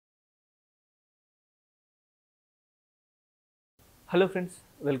Hello friends,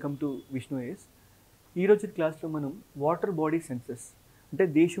 welcome to VISHNUIAS. ఈ రోజు క్లాస్లో మనం వాటర్ బాడీ సెన్సస్ అంటే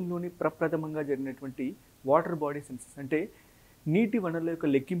దేశంలోని ప్రప్రథమంగా జరిగినటువంటి వాటర్ బాడీ సెన్సస్ అంటే నీటి వనరుల యొక్క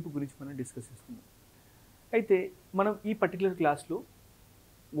లెక్కింపు గురించి మనం డిస్కస్ చేస్తున్నాం. అయితే మనం ఈ పర్టికులర్ క్లాస్లో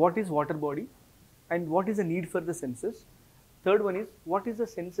what is water body and what is the need for the census, third one is what is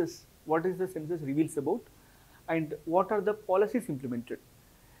the census reveals about and what are the policies implemented.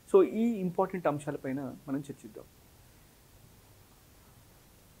 So ఈ ఇంపార్టెంట్ అంశాలపైన మనం చర్చిద్దాం.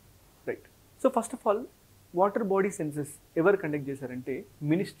 Right. So first of all water body census ఎవరు conduct చేశారంటే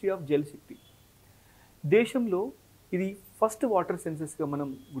ministry of Jal శక్తి. దేశంలో ఇది first water సెన్సస్గా మనం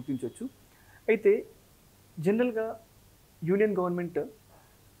గుర్తించవచ్చు. అయితే జనరల్గా యూనియన్ గవర్నమెంట్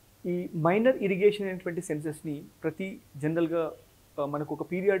ఈ మైనర్ ఇరిగేషన్ అనేటువంటి సెన్సస్ని జనరల్గా మనకు ఒక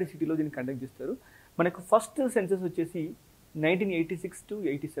పీరియాడిసిటీలో దీన్ని కండక్ట్ చేస్తారు. మనకు ఫస్ట్ సెన్సస్ వచ్చేసి 1986 to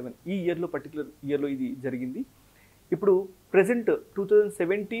 87 ఈ పర్టికులర్ ఇయర్లో ఇది జరిగింది. ఇప్పుడు ప్రెసెంట్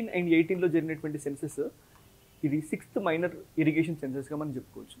 2017 and 18లో జరిగినటువంటి సెన్సస్ ఇది 6th మైనర్ ఇరిగేషన్ సెన్సస్గా మనం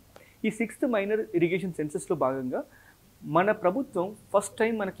చెప్పుకోవచ్చు. ఈ 6th మైనర్ ఇరిగేషన్ సెన్సస్లో భాగంగా మన ప్రభుత్వం ఫస్ట్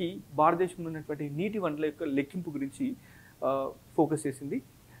టైం మనకి భారతదేశంలో ఉన్నటువంటి నీటి వనరుల యొక్క లెక్కింపు గురించి ఫోకస్ చేసింది.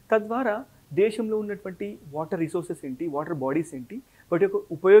 తద్వారా దేశంలో ఉన్నటువంటి వాటర్ రిసోర్సెస్ ఏంటి, వాటర్ బాడీస్ ఏంటి, వాటి యొక్క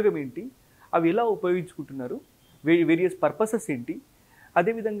ఉపయోగం ఏంటి, అవి ఎలా ఉపయోగించుకుంటున్నారు, వేరియస్ పర్పసెస్ ఏంటి,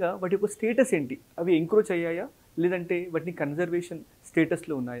 అదేవిధంగా వాటి యొక్క స్టేటస్ ఏంటి, అవి ఎంక్రోచ్ అయ్యాయా లేదంటే వాటిని కన్జర్వేషన్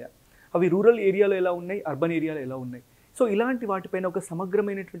స్టేటస్లో ఉన్నాయా, అవి రూరల్ ఏరియాలో ఎలా ఉన్నాయి, అర్బన్ ఏరియాలో ఎలా ఉన్నాయి. సో ఇలాంటి వాటిపైన ఒక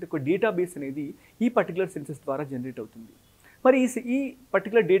సమగ్రమైనటువంటి ఒక డేటాబేస్ అనేది ఈ పర్టికులర్ సెన్సస్ ద్వారా జనరేట్ అవుతుంది. మరి ఈ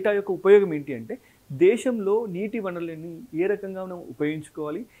పర్టికులర్ డేటా యొక్క ఉపయోగం ఏంటి అంటే దేశంలో నీటి వనరులని ఏ రకంగా మనం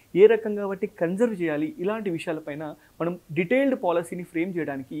ఉపయోగించుకోవాలి, ఏ రకంగా వాటిని కన్జర్వ్ చేయాలి, ఇలాంటి విషయాలపైన మనం డీటెయిల్డ్ పాలసీని ఫ్రేమ్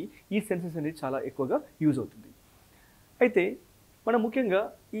చేయడానికి ఈ సెన్సస్ అనేది చాలా ఎక్కువగా యూజ్ అవుతుంది. అయితే మనం ముఖ్యంగా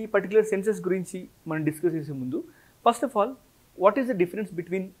ఈ పర్టికులర్ సెన్సస్ గురించి మనం డిస్కస్ చేసే ముందు first of all what is the difference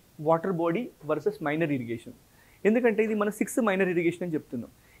between water body versus minor irrigation. ఎందుకంటే ఇది మన 6th మైనర్ ఇరిగేషన్ అని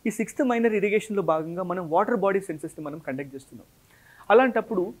చెప్తున్నాం. ఈ 6th మైనర్ ఇరిగేషన్లో భాగంగా మనం వాటర్ బాడీ సెన్సస్ని మనం కండక్ట్ చేస్తున్నాం.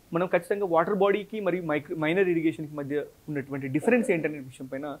 అలాంటప్పుడు మనం ఖచ్చితంగా వాటర్ బాడీకి మరియు మైనర్ ఇరిగేషన్కి మధ్య ఉన్నటువంటి డిఫరెన్స్ ఏంటనే విషయం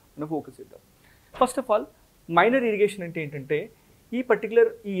పైన మనం ఫోకస్ చేద్దాం. First of all minor irrigation అంటే ఏంటంటే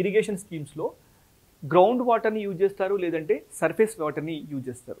ఈ ఇరిగేషన్ స్కీమ్స్లో గ్రౌండ్ వాటర్ని యూజ్ చేస్తారు, లేదంటే సర్ఫేస్ వాటర్ని యూజ్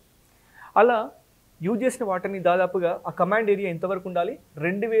చేస్తారు. అలా యూజ్ చేసిన వాటర్ని దాదాపుగా ఆ కమాండ్ ఏరియా ఎంతవరకు ఉండాలి,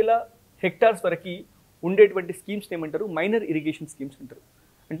 2000 హెక్టార్స్ వరకు ఉండేటువంటి స్కీమ్స్ని ఏమంటారు, మైనర్ ఇరిగేషన్ స్కీమ్స్ అంటారు.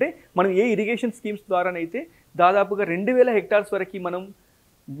 అంటే మనం ఏ ఇరిగేషన్ స్కీమ్స్ ద్వారానైతే దాదాపుగా 2000 హెక్టార్స్ వరకు మనం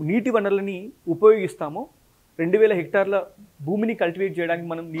నీటి వనరులని ఉపయోగిస్తామో, 2000 హెక్టార్ల భూమిని కల్టివేట్ చేయడానికి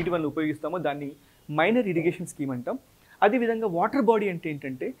మనం నీటి వనరులు ఉపయోగిస్తామో దాన్ని మైనర్ ఇరిగేషన్ స్కీమ్ అంటాం. అదేవిధంగా వాటర్ బాడీ అంటే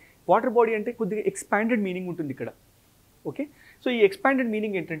ఏంటంటే వాటర్ బాడీ అంటే కొద్దిగా ఎక్స్పాండెడ్ మీనింగ్ ఉంటుంది ఇక్కడ. ఓకే, సో ఈ ఎక్స్పాండెడ్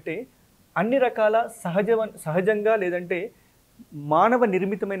మీనింగ్ ఏంటంటే అన్ని రకాల సహజంగా లేదంటే మానవ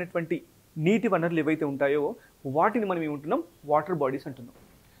నిర్మితమైనటువంటి నీటి వనరులు ఏవైతే ఉంటాయో వాటిని మనం ఏమంటున్నాం, వాటర్ బాడీస్ అంటున్నాం.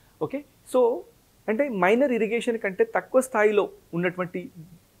 ఓకే, సో అంటే మైనర్ ఇరిగేషన్ కంటే తక్కువ స్థాయిలో ఉన్నటువంటి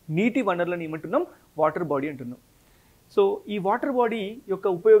నీటి వనరులను ఏమంటున్నాం, వాటర్ బాడీ అంటున్నాం. సో ఈ వాటర్ బాడీ యొక్క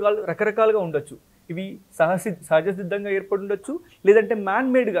ఉపయోగాలు రకరకాలుగా ఉండొచ్చు. ఇవి సహజ సిద్ధంగా ఏర్పడి ఉండొచ్చు, లేదంటే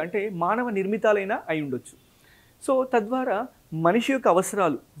మ్యాన్మేడ్గా అంటే మానవ నిర్మితాలైనా అయి ఉండొచ్చు. సో తద్వారా మనిషి యొక్క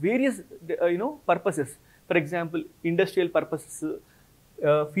అవసరాలు various purposes, for example industrial purposes,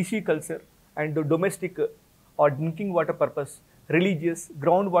 ఫిషికల్చర్ and domestic are drinking water purpose, religious,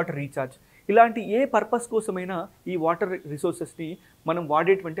 ground water recharge, ఇలాంటి ఏ పర్పస్ కోసమైనా ఈ వాటర్ రిసోర్సెస్ని మనం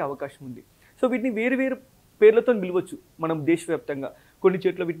వాడేటువంటి అవకాశం ఉంది. సో వీటిని వేరు పేర్లతో పిలవచ్చు మనం దేశవ్యాప్తంగా. కొన్ని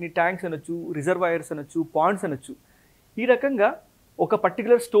చోట్ల వీటిని ట్యాంక్స్ అనొచ్చు, రిజర్వాయర్స్ అనొచ్చు, పాండ్స్ అనొచ్చు. ఈ రకంగా ఒక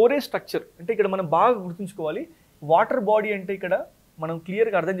పర్టికులర్ స్టోరేజ్ స్ట్రక్చర్ అంటే ఇక్కడ మనం బాగా గుర్తుంచుకోవాలి. వాటర్ బాడీ అంటే ఇక్కడ మనం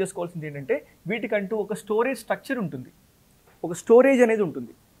క్లియర్గా అర్థం చేసుకోవాల్సింది ఏంటంటే వీటికంటూ ఒక స్టోరేజ్ స్ట్రక్చర్ ఉంటుంది, ఒక స్టోరేజ్ అనేది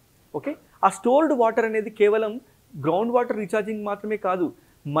ఉంటుంది. ఓకే, ఆ స్టోర్డ్ వాటర్ అనేది కేవలం గ్రౌండ్ వాటర్ రీఛార్జింగ్ మాత్రమే కాదు,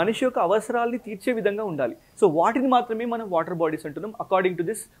 మనిషి యొక్క అవసరాలని తీర్చే విధంగా ఉండాలి. సో వాటిని మాత్రమే మనం వాటర్ బాడీస్ అంటున్నాం according to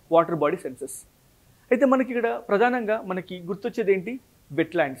this water body census. అయితే మనకి ఇక్కడ ప్రధానంగా మనకి గుర్తొచ్చేది ఏంటి,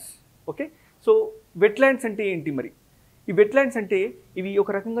 వెట్లాండ్స్. ఓకే, సో వెట్లాండ్స్ అంటే ఏంటి మరి? ఈ వెట్లాండ్స్ అంటే ఇవి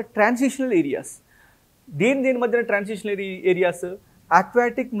ఒక రకంగా ట్రాన్సిషనల్ ఏరియాస్. దేని మధ్యన ట్రాన్సిషనల్ ఏరియాస్,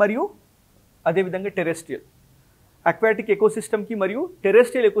 ఆక్వాటిక్ మరియు అదేవిధంగా టెరెస్ట్రియల్. ఆక్వాటిక్ ఎకోసిస్టమ్కి మరియు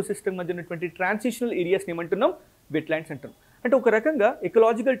టెరెస్ట్రియల్ ఎకోసిస్టమ్ మధ్య ఉన్నటువంటి ట్రాన్సిషనల్ ఏరియాస్ని ఏమంటున్నాం, వెట్లాండ్స్ అంటాం. అంటే ఒక రకంగా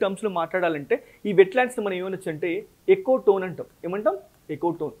ఎకలాజికల్ టర్మ్స్లో మాట్లాడాలంటే ఈ వెట్లాండ్స్ని మనం ఏమనొచ్చు అంటే ఎకోటోన్ అంటాం. ఏమంటాం,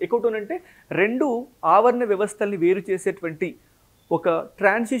 ఎకోటోన్. ఎకోటోన్ అంటే రెండు ఆవరణ వ్యవస్థల్ని వేరు చేసేటువంటి ఒక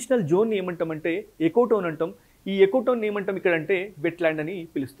ట్రాన్సిషనల్ జోన్ని ఏమంటామంటే ఎకోటోన్ అంటాం. ఈ ఎకోటోన్ ఏమంటాం ఇక్కడ అంటే వెట్లాండ్ అని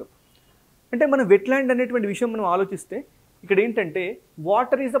పిలుస్తాం. అంటే మనం వెట్లాండ్ అనేటువంటి విషయం మనం ఆలోచిస్తే ఇక్కడ ఏంటంటే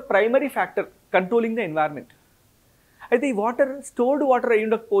water is the primary factor controlling the environment. అయితే ఈ వాటర్ స్టోర్డ్ వాటర్ అయి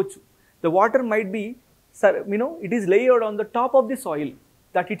ఉండకపోవచ్చు. The water might be it is layered on the top of the soil,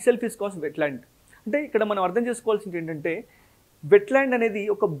 that it self is called wetland. అంటే ఇక్కడ మనం అర్థం చేసుకోవాల్సింది ఏంటంటే వెట్లాండ్ అనేది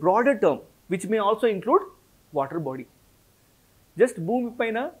ఒక broader term which may also include water body. Just భూమి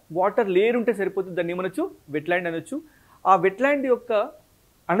పైన వాటర్ లేయర్ ఉంటే సరిపోతుంది, దాన్ని ఏమనొచ్చు వెట్లాండ్ అనొచ్చు. ఆ వెట్లాండ్ యొక్క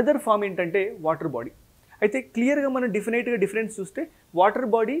అనదర్ ఫామ్ ఏంటంటే వాటర్ బాడీ. అయితే క్లియర్గా మనం డెఫినెట్గా డిఫరెన్స్ చూస్తే water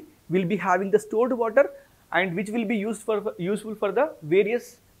body will be having the stored water and which will be useful for the various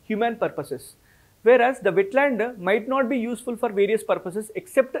human purposes, whereas the wetland might not be useful for various purposes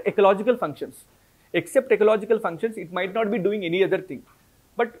except ecological functions. Except ecological functions, it might not be doing any other thing.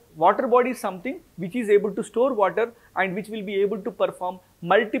 But water body is something which is able to store water and which will be able to perform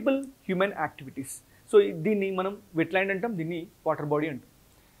multiple human activities. So దీన్ని మనం wetland అంటాం, దీన్ని water body అంటాం.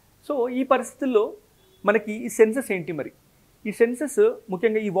 So ఈ పరిస్థితుల్లో మనకి ఈ census ఏంటి మరి? ఈ సెన్సస్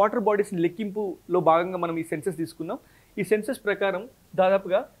ముఖ్యంగా ఈ వాటర్ బాడీస్ని లెక్కింపులో భాగంగా మనం ఈ సెన్సస్ తీసుకున్నాం. ఈ సెన్సస్ ప్రకారం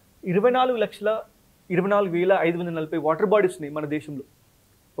దాదాపుగా 24,24,540 వాటర్ బాడీస్ ఉన్నాయి మన దేశంలో.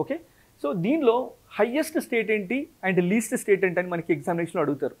 ఓకే, సో దీనిలో హయ్యెస్ట్ స్టేట్ ఏంటి అండ్ లీస్ట్ స్టేట్ ఏంటి అని మనకి ఎగ్జామినేషన్లో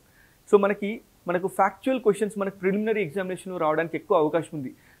అడుగుతారు. సో మనకు ఫ్యాక్చువల్ క్వశ్చన్స్ మనకు ప్రిలిమినరీ ఎగ్జామినేషన్లో రావడానికి ఎక్కువ అవకాశం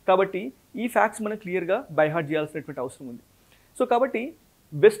ఉంది. కాబట్టి ఈ ఫ్యాక్ట్స్ మనం క్లియర్గా బైహార్ట్ చేయాల్సినటువంటి అవసరం ఉంది. సో కాబట్టి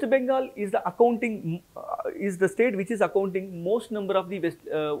west Bengal is the state which is accounting most number of the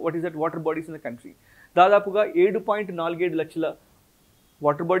water bodies in the country. దాదాపుగా 7.47 లక్షల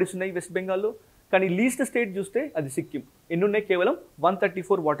వాటర్ బాడీస్ ఉన్నాయి వెస్ట్ బెంగాల్లో. కానీ లీస్ట్ స్టేట్ చూస్తే అది సిక్కిం. ఎన్ని ఉన్నాయి? కేవలం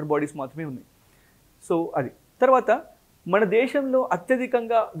 134 వాటర్ బాడీస్ మాత్రమే ఉన్నాయి. సో అది తర్వాత మన దేశంలో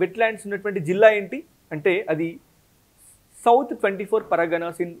అత్యధికంగా వెట్లాండ్స్ ఉన్నటువంటి జిల్లా ఏంటి అంటే అది south 24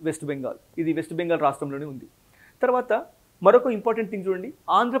 Parganas in west Bengal. ఇది వెస్ట్ బెంగాల్ రాష్ట్రంలోనే ఉంది. తర్వాత మరొక ఇంపార్టెంట్ థింగ్ చూడండి,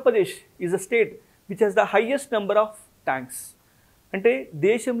 Andhra Pradesh is a state which has the highest number of tanks. అంటే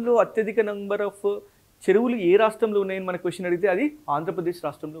దేశంలో అత్యధిక నెంబర్ ఆఫ్ చెరువులు ఏ రాష్ట్రంలో ఉన్నాయని మన క్వశ్చన్ అడిగితే అది ఆంధ్రప్రదేశ్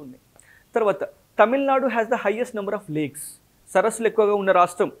రాష్ట్రంలో ఉన్నాయి. తర్వాత Tamil Nadu has the highest number of lakes. సరస్సులు ఎక్కువగా ఉన్న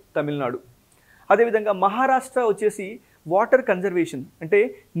రాష్ట్రం తమిళనాడు. అదేవిధంగా మహారాష్ట్ర వచ్చేసి వాటర్ కన్జర్వేషన్ అంటే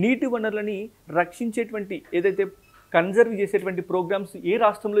నీటి వనరులని రక్షించేటువంటి ఏదైతే కన్జర్వ్ చేసేటువంటి ప్రోగ్రామ్స్ ఏ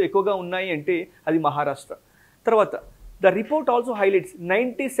రాష్ట్రంలో ఎక్కువగా ఉన్నాయి అంటే అది మహారాష్ట్ర. తర్వాత the report also highlights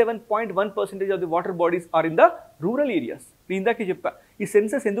 97.1% of the water bodies are in the rural areas. నేను ఇందాకే చెప్పా ఈ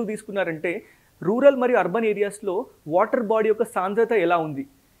సెన్సస్ ఎందుకు తీసుకున్నారంటే రూరల్ మరియు అర్బన్ ఏరియాస్లో వాటర్ బాడీ యొక్క సాంద్రత ఎలా ఉంది,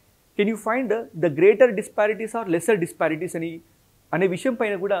 can you find the greater disparities are lesser disparities అనే విషయం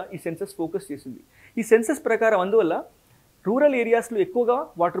పైన కూడా ఈ సెన్సస్ ఫోకస్ చేసింది. ఈ సెన్సస్ ప్రకారం అందువల్ల రూరల్ ఏరియాస్లో ఎక్కువగా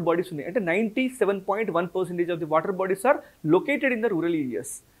వాటర్ బాడీస్ ఉన్నాయి. అంటే 97.1% of the water bodies are located in the rural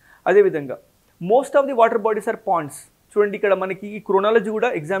areas. అదేవిధంగా most of the water bodies are Pond's. చూడండి ఇక్కడ మనకి ఈ క్రోనాలజీ కూడా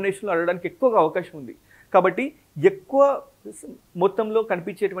ఎగ్జామినేషన్లో అడగడానికి ఎక్కువగా అవకాశం ఉంది. కాబట్టి ఎక్కువ మొత్తంలో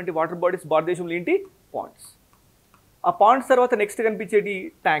కనిపించేటువంటి వాటర్ బాడీస్ భారతదేశంలో ఏంటి? పాండ్స్. ఆ పాండ్స్ తర్వాత నెక్స్ట్ కనిపించేటి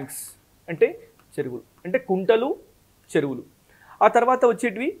ట్యాంక్స్ అంటే చెరువులు, అంటే కుంటలు చెరువులు. ఆ తర్వాత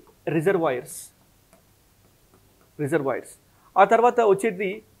వచ్చేటివి రిజర్వాయర్స్. ఆ తర్వాత వచ్చేది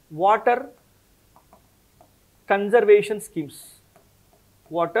వాటర్ కన్జర్వేషన్ స్కీమ్స్.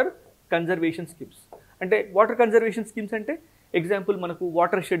 అంటే వాటర్ కన్జర్వేషన్ స్కీమ్స్ అంటే ఎగ్జాంపుల్ మనకు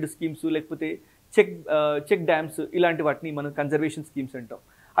వాటర్ షెడ్ స్కీమ్స్ లేకపోతే చెక్ డ్యామ్స్ ఇలాంటి వాటిని మనం కన్జర్వేషన్ స్కీమ్స్ అంటాం.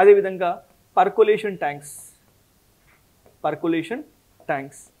 అదేవిధంగా పర్కోలేషన్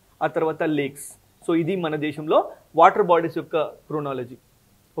ట్యాంక్స్, ఆ తర్వాత లేక్స్. సో ఇది మన దేశంలో వాటర్ బాడీస్ యొక్క క్రోనాలజీ.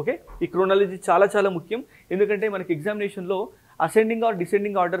 ఓకే, ఈ క్రోనాలజీ చాలా చాలా ముఖ్యం. ఎందుకంటే మనకి ఎగ్జామినేషన్లో అసెండింగ్ ఆర్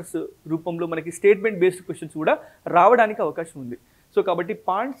డిసెండింగ్ ఆర్డర్స్ రూపంలో మనకి స్టేట్మెంట్ బేస్డ్ క్వశ్చన్స్ కూడా రావడానికి అవకాశం ఉంది. సో కాబట్టి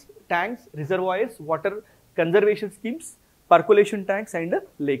Pond's, tanks, reservoirs, water conservation schemes, percolation tanks and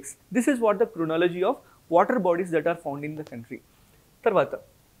lakes. This is what the chronology of water bodies that are found in the country. తర్వాత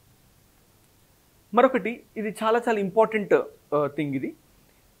మరొకటి ఇది చాలా చాలా ఇంపార్టెంట్ థింగ్. ఇది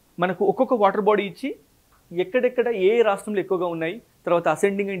మనకు ఒక్కొక్క వాటర్ బాడీ ఇచ్చి ఎక్కడెక్కడ ఏ రాష్ట్రంలో ఎక్కువగా ఉన్నాయి, తర్వాత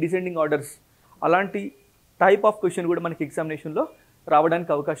అసెండింగ్ అండ్ డిసెండింగ్ ఆర్డర్స్ అలాంటి టైప్ ఆఫ్ క్వశ్చన్ కూడా మనకి ఎగ్జామినేషన్లో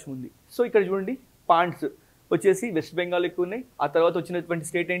రావడానికి అవకాశం ఉంది. సో ఇక్కడ చూడండి పాండ్స్ వచ్చేసి వెస్ట్ బెంగాల్ ఎక్కువ ఉన్నాయి. ఆ తర్వాత వచ్చినటువంటి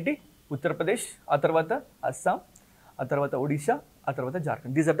స్టేట్ ఏంటి? ఉత్తరప్రదేశ్, ఆ తర్వాత అస్సాం, ఆ తర్వాత ఒడిశా, ఆ తర్వాత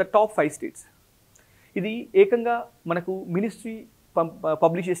Jharkhand. These are the top 5 states. ఇది ఏకంగా మనకు మినిస్ట్రీ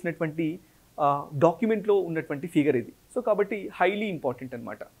పబ్లిష్ చేసినటువంటి డాక్యుమెంట్లో ఉన్నటువంటి ఫిగర్ ఇది. సో కాబట్టి హైలీ ఇంపార్టెంట్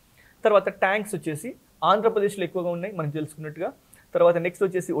అనమాట. తర్వాత ట్యాంక్స్ వచ్చేసి ఆంధ్రప్రదేశ్లో ఎక్కువగా ఉన్నాయి మనం తెలుసుకున్నట్టుగా. తర్వాత నెక్స్ట్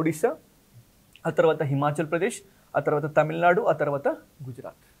వచ్చేసి ఒడిశా, ఆ తర్వాత హిమాచల్ ప్రదేశ్, ఆ తర్వాత తమిళనాడు, ఆ తర్వాత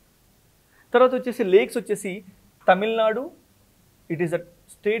గుజరాత్. తర్వాత వచ్చేసి లేక్స్ వచ్చేసి Tamil Nadu, it is a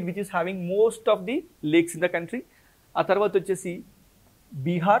state which is having most of the lakes in the country. ఆ తర్వాత వచ్చేసి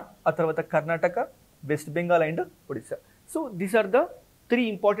బీహార్, ఆ తర్వాత Karnataka, west Bengal and Odisha. So these are the 3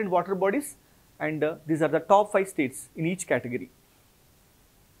 important water bodies and these are the top 5 states in each category.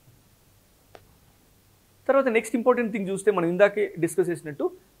 తర్వాత next important thing చూస్తే మనం ఇందాకే discuss చేసినట్టు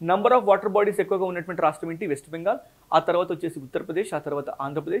నంబర్ ఆఫ్ వాటర్ బాడీస్ ఎక్కువగా ఉన్నటువంటి రాష్ట్రం ఏంటి? వెస్ట్ బెంగాల్. ఆ తర్వాత వచ్చేసి ఉత్తరప్రదేశ్, ఆ తర్వాత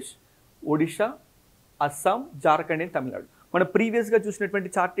ఆంధ్రప్రదేశ్, ఒడిషా, అస్సాం, జార్ఖండ్ అండ్ తమిళనాడు. మనం ప్రీవియస్గా చూసినటువంటి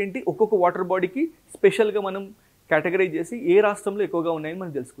చార్ట్ ఏంటి? ఒక్కొక్క వాటర్ బాడీకి స్పెషల్గా మనం కేటగరైజ్ చేసి ఏ రాష్ట్రంలో ఎక్కువగా ఉన్నాయని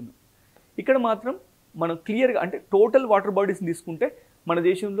మనం తెలుసుకుందాం. ఇక్కడ మాత్రం మనం క్లియర్గా అంటే టోటల్ వాటర్ బాడీస్ని తీసుకుంటే మన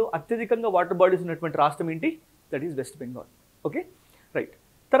దేశంలో అత్యధికంగా వాటర్ బాడీస్ ఉన్నటువంటి రాష్ట్రం ఏంటి? That is west Bengal. Okay, right.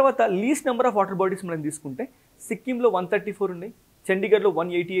 తర్వాత least number of water bodies మనం తీసుకుంటే సిక్కింలో 134 ఉన్నాయి, చండీగఢ్లో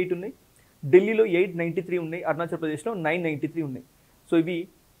 188 ఉన్నాయి, ఢిల్లీలో 893 ఉన్నాయి, అరుణాచల్ ప్రదేశ్లో 993 ఉన్నాయి. సో ఇవి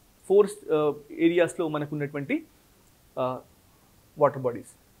 4 ఏరియాస్లో మనకు ఉన్నటువంటి వాటర్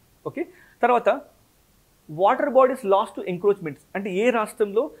బాడీస్. ఓకే, తర్వాత water bodies last to encroachments అంటే ఏ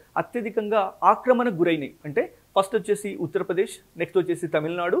రాష్ట్రంలో అత్యధికంగా ఆక్రమణకు గురైనాయి అంటే ఫస్ట్ వచ్చేసి ఉత్తరప్రదేశ్, నెక్స్ట్ వచ్చేసి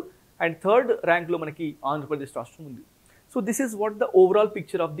తమిళనాడు అండ్ థర్డ్ ర్యాంక్లో మనకి ఆంధ్రప్రదేశ్ రాష్ట్రం ఉంది. So this is what the overall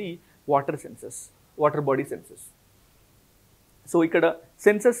picture of the water census, water body census. So ఇక్కడ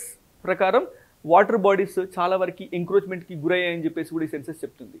సెన్సస్ ప్రకారం వాటర్ బాడీస్ చాలా వరకు ఎంక్రోచ్మెంట్కి గురయ్యాయని చెప్పేసి కూడా ఈ సెన్సస్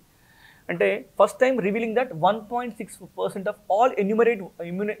చెప్తుంది. అంటే first time revealing that 1.6% of all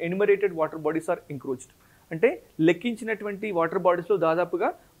enumerated water bodies are encroached. అంటే లెక్కించినటువంటి వాటర్ బాడీస్లో దాదాపుగా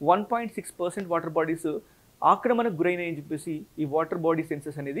 1.6% వాటర్ బాడీస్ ఆక్రమణకు గురైనాయని చెప్పేసి ఈ వాటర్ బాడీ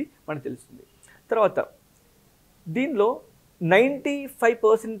సెన్సస్ అనేది మనకు తెలుస్తుంది. తర్వాత దీనిలో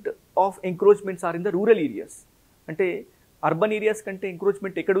 95% of encroachments are in the rural areas. అంటే అర్బన్ ఏరియాస్ కంటే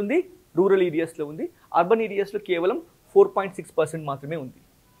ఎంక్రోచ్మెంట్ ఎక్కడుంది? రూరల్ ఏరియాస్లో ఉంది. అర్బన్ ఏరియాస్లో కేవలం 4.6% మాత్రమే ఉంది.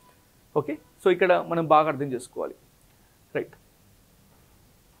 ఓకే, సో ఇక్కడ మనం బాగా అర్థం చేసుకోవాలి. రైట్,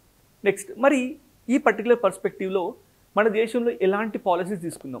 నెక్స్ట్ మరి ఈ పర్టికులర్ పర్స్పెక్టివ్లో మన దేశంలో ఎలాంటి పాలసీస్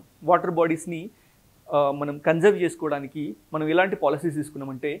తీసుకుందాం? వాటర్ బాడీస్ని మనం కన్జర్వ్ చేసుకోవడానికి మనం ఎలాంటి పాలసీస్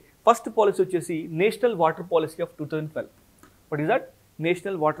తీసుకున్నామంటే ఫస్ట్ పాలసీ వచ్చేసి national water policy of 2012. What is that?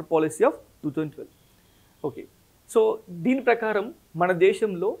 National water policy of 2012. Okay, so దీని ప్రకారం మన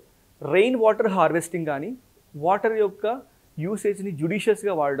దేశంలో రెయిన్ వాటర్ హార్వెస్టింగ్ కానీ వాటర్ యొక్క యూసేజ్ని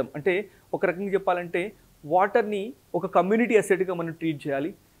జుడిషియస్గా వాడడం, అంటే ఒక రకంగా చెప్పాలంటే వాటర్ని ఒక కమ్యూనిటీ అసెట్గా మనం ట్రీట్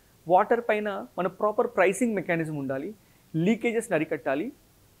చేయాలి, వాటర్ పైన మన ప్రాపర్ ప్రైసింగ్ మెకానిజం ఉండాలి, లీకేజెస్ని అరికట్టాలి.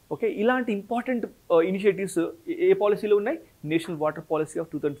 ఓకే, ఇలాంటి ఇంపార్టెంట్ ఇనిషియేటివ్స్ ఏ పాలసీలో ఉన్నాయి? నేషనల్ వాటర్ పాలసీ ఆఫ్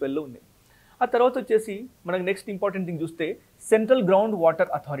 2012లో ఉన్నాయి. ఆ తర్వాత వచ్చేసి మనకు నెక్స్ట్ ఇంపార్టెంట్ థింగ్ చూస్తే సెంట్రల్ గ్రౌండ్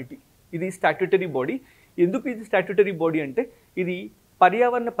వాటర్ అథారిటీ. ఇది స్టాట్యూటరీ బాడీ. ఎందుకు ఇది స్టాట్యూటరీ బాడీ అంటే ఇది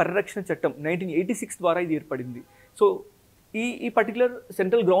పర్యావరణ పరిరక్షణ చట్టం 1986 ద్వారా ఇది ఏర్పడింది. సో ఈ particular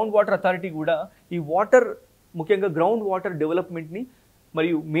central ground water authority కూడా ఈ వాటర్ ముఖ్యంగా గ్రౌండ్ వాటర్ డెవలప్మెంట్ని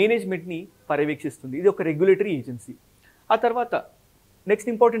మరియు మేనేజ్మెంట్ని పర్యవేక్షిస్తుంది. ఇది ఒక రెగ్యులేటరీ ఏజెన్సీ. ఆ తర్వాత నెక్స్ట్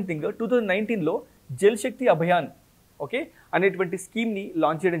ఇంపార్టెంట్ థింగ్ 2019లో జల్ శక్తి అభియాన్ ఓకే అనేటువంటి స్కీమ్ని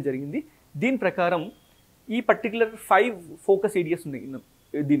లాంచ్ చేయడం జరిగింది. దీని ప్రకారం ఈ పర్టికులర్ 5 ఫోకస్ ఏరియాస్ ఉన్నాయి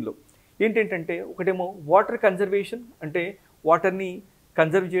దీనిలో. ఏంటంటే ఒకటేమో వాటర్ కన్జర్వేషన్ అంటే వాటర్ని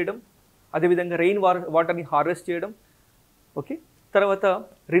కన్జర్వ్ చేయడం, అదేవిధంగా రెయిన్ వాటర్ని హార్వెస్ట్ చేయడం. ఓకే, తర్వాత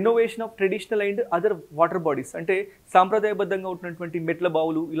renovation of traditional and other water bodies అంటే సాంప్రదాయబద్ధంగా ఉన్నటువంటి మెట్ల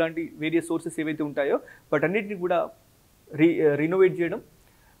బావులు ఇలాంటి వేరియస్ సోర్సెస్ ఏవైతే ఉంటాయో వాటన్నిటిని కూడా రినోవేట్ చేయడం,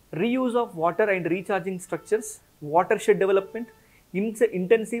 reuse of water and recharging structures, water shed development,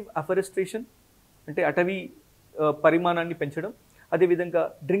 intensive afforestation అంటే అటవీ పరిమాణాన్ని పెంచడం, అదేవిధంగా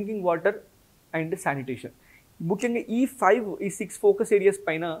డ్రింకింగ్ వాటర్ అండ్ శానిటేషన్. ముఖ్యంగా ఈ 6 ఫోకస్ ఏరియాస్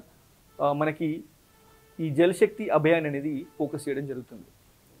పైన మనకి ఈ జలశక్తి అభియాన్ అనేది ఫోకస్ చేయడం జరుగుతుంది.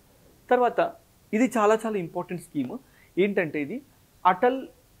 తర్వాత ఇది చాలా చాలా ఇంపార్టెంట్ స్కీమ్. ఏంటంటే ఇది అటల్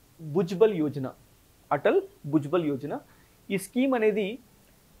భుజ్బల్ యోజన. అటల్ భుజ్బల్ యోజన ఈ స్కీమ్ అనేది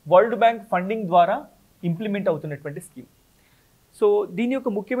వరల్డ్ బ్యాంక్ ఫండింగ్ ద్వారా ఇంప్లిమెంట్ అవుతున్నటువంటి స్కీమ్. సో దీని యొక్క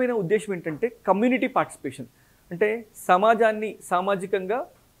ముఖ్యమైన ఉద్దేశం ఏంటంటే కమ్యూనిటీ పార్టిసిపేషన్ అంటే సామాజికంగా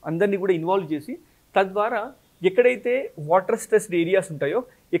అందరినీ కూడా ఇన్వాల్వ్ చేసి తద్వారా ఎక్కడైతే వాటర్ స్ట్రెస్డ్ ఏరియాస్ ఉంటాయో,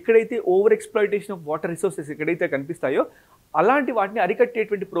 ఎక్కడైతే over exploitation of water resources ఎక్కడైతే కనిపిస్తాయో అలాంటి వాటిని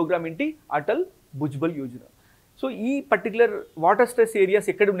అరికట్టేటువంటి ప్రోగ్రామ్ ఏంటి? అటల్ భుజ్బల్ యోజన. సో ఈ పర్టికులర్ వాటర్ స్ట్రెస్ ఏరియాస్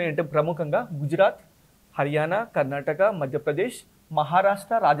ఎక్కడ ఉన్నాయంటే ప్రముఖంగా గుజరాత్, హర్యానా, కర్ణాటక, మధ్యప్రదేశ్,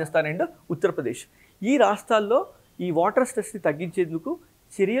 మహారాష్ట్ర, రాజస్థాన్ అండ్ ఉత్తరప్రదేశ్. ఈ రాష్ట్రాల్లో ఈ వాటర్ స్ట్రెస్ని తగ్గించేందుకు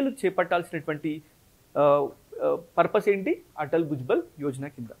చర్యలు చేపట్టాల్సినటువంటి పర్పస్ ఏంటి? అటల్ భుజ్బల్ యోజన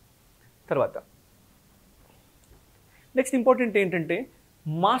కింద. తర్వాత నెక్స్ట్ ఇంపార్టెంట్ ఏంటంటే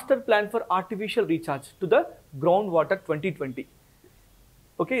master plan for artificial recharge to the ground water 2020.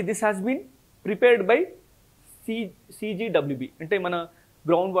 Okay, this has been prepared by CGWB అంటే మన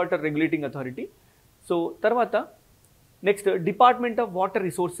ground water regulating authority. So తర్వాత next department of water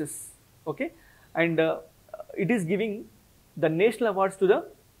resources. Okay, and it is giving the national awards to the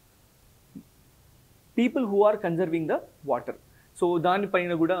people who are conserving the water. So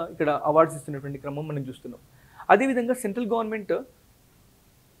దానిపైన కూడా ఇక్కడ awards ఇస్తున్నటువంటి క్రమం మనం చూస్తున్నాం. అదేవిధంగా సెంట్రల్ గవర్నమెంట్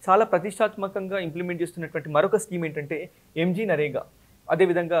చాలా ప్రతిష్టాత్మకంగా ఇంప్లిమెంట్ చేస్తున్నటువంటి మరొక స్కీమ్ ఏంటంటే ఎంజీ నరేగా,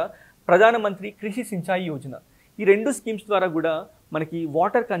 అదేవిధంగా ప్రధానమంత్రి కృషి సించాయి యోజన. ఈ రెండు స్కీమ్స్ ద్వారా కూడా మనకి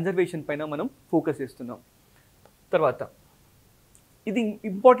వాటర్ కన్జర్వేషన్ పైన మనం ఫోకస్ చేస్తున్నాం. తర్వాత ఇది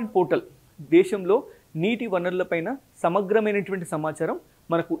ఇంపార్టెంట్ పోర్టల్. దేశంలో నీటి వనరులపైన సమగ్రమైనటువంటి సమాచారం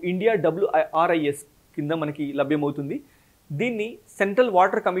మనకు ఇండియా WRIS కింద మనకి లభ్యమవుతుంది. దీన్ని సెంట్రల్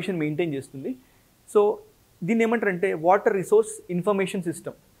వాటర్ కమిషన్ మెయింటైన్ చేస్తుంది. సో దీన్ని ఏమంటారంటే water resource information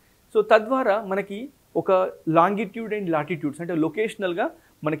system. So తద్వారా మనకి ఒక లాంగిట్యూడ్ అండ్ లాటిట్యూడ్స్ అంటే లొకేషనల్గా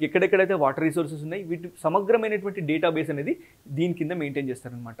మనకి ఎక్కడెక్కడైతే వాటర్ రిసోర్సెస్ ఉన్నాయి వీటి సమగ్రమైనటువంటి డేటాబేస్ అనేది దీని కింద మెయింటైన్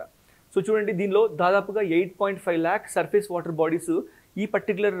చేస్తారనమాట. సో చూడండి, దీనిలో దాదాపుగా 8.5 lakh సర్ఫేస్ వాటర్ బాడీస్ ఈ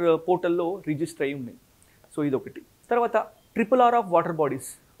పర్టికులర్ పోర్టల్లో రిజిస్టర్ అయి ఉన్నాయి. సో ఇదొకటి. తర్వాత RRR of water bodies.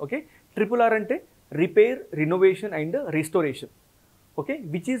 Okay, RRR అంటే repair, renovation and restoration. Okay,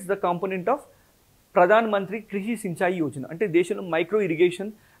 which is the component of ప్రధానమంత్రి కృషి సించాయి యోజన. అంటే దేశంలో micro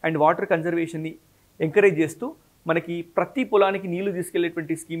irrigation and water కన్జర్వేషన్ని encourage చేస్తూ మనకి ప్రతి పొలానికి నీళ్లు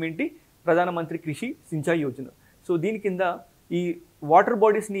తీసుకెళ్లేటువంటి స్కీమ్ ఏంటి? ప్రధానమంత్రి కృషి సించాయి యోజన. సో దీని కింద ఈ వాటర్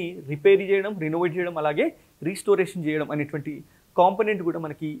బాడీస్ని రిపేర్ చేయడం, రినోవేట్ చేయడం, అలాగే రీస్టోరేషన్ చేయడం అనేటువంటి కాంపోనెంట్ కూడా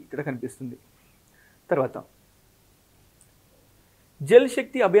మనకి ఇక్కడ కనిపిస్తుంది. తర్వాత జల్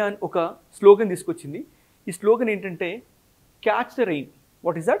శక్తి అభియాన్ ఒక స్లోగన్ తీసుకొచ్చింది. ఈ స్లోగన్ ఏంటంటే catch the rain.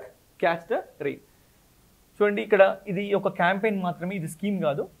 What is that? Catch the rain. చూడండి, ఇక్కడ ఇది ఒక క్యాంపెయిన్ మాత్రమే, ఇది స్కీమ్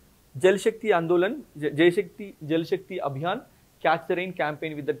కాదు. జల్ శక్తి ఆందోళన్, జల్ శక్తి Abhiyan catch the rain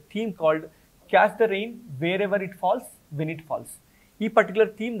campaign with the theme called catch the rain wear ever it falls when it falls. ఈ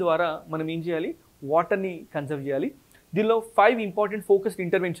పర్టికులర్ థీమ్ ద్వారా మనం ఏం చేయాలి? వాటర్ని కన్సర్వ్ చేయాలి. దీనిలో 5 ఇంపార్టెంట్ ఫోకస్డ్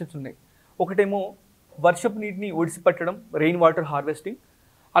ఇంటర్వెన్షన్స్ ఉన్నాయి. ఒకటేమో వర్షపు నీటిని ఒడిసిపట్టడం, రెయిన్ వాటర్ హార్వెస్టింగ్,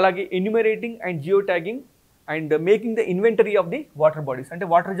 అలాగే ఎన్యూమరేటింగ్ and geo tagging and making the inventory of the water bodies. అంటే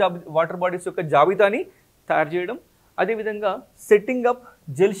వాటర్ బాడీస్ యొక్క జాబితాని తయారు చేయడం. అదేవిధంగా setting up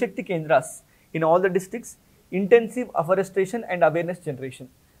Jal Shakti కేంద్రాస్ in all the districts, intensive afforestation and awareness generation.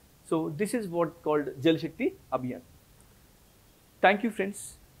 So this is what called Jal Shakti Abhiyan. Thank you friends.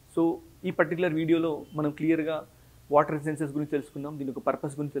 So ఈ particular వీడియోలో మనం క్లియర్గా water census గురించి తెలుసుకుందాం, దీని యొక్క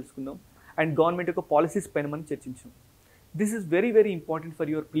పర్పస్ గురించి తెలుసుకుందాం, అండ్ గవర్నమెంట్ యొక్క పాలసీస్ పైన మనం చర్చించాం. This is very very important for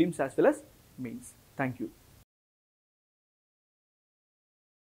your prelims as well as mains. Thank you.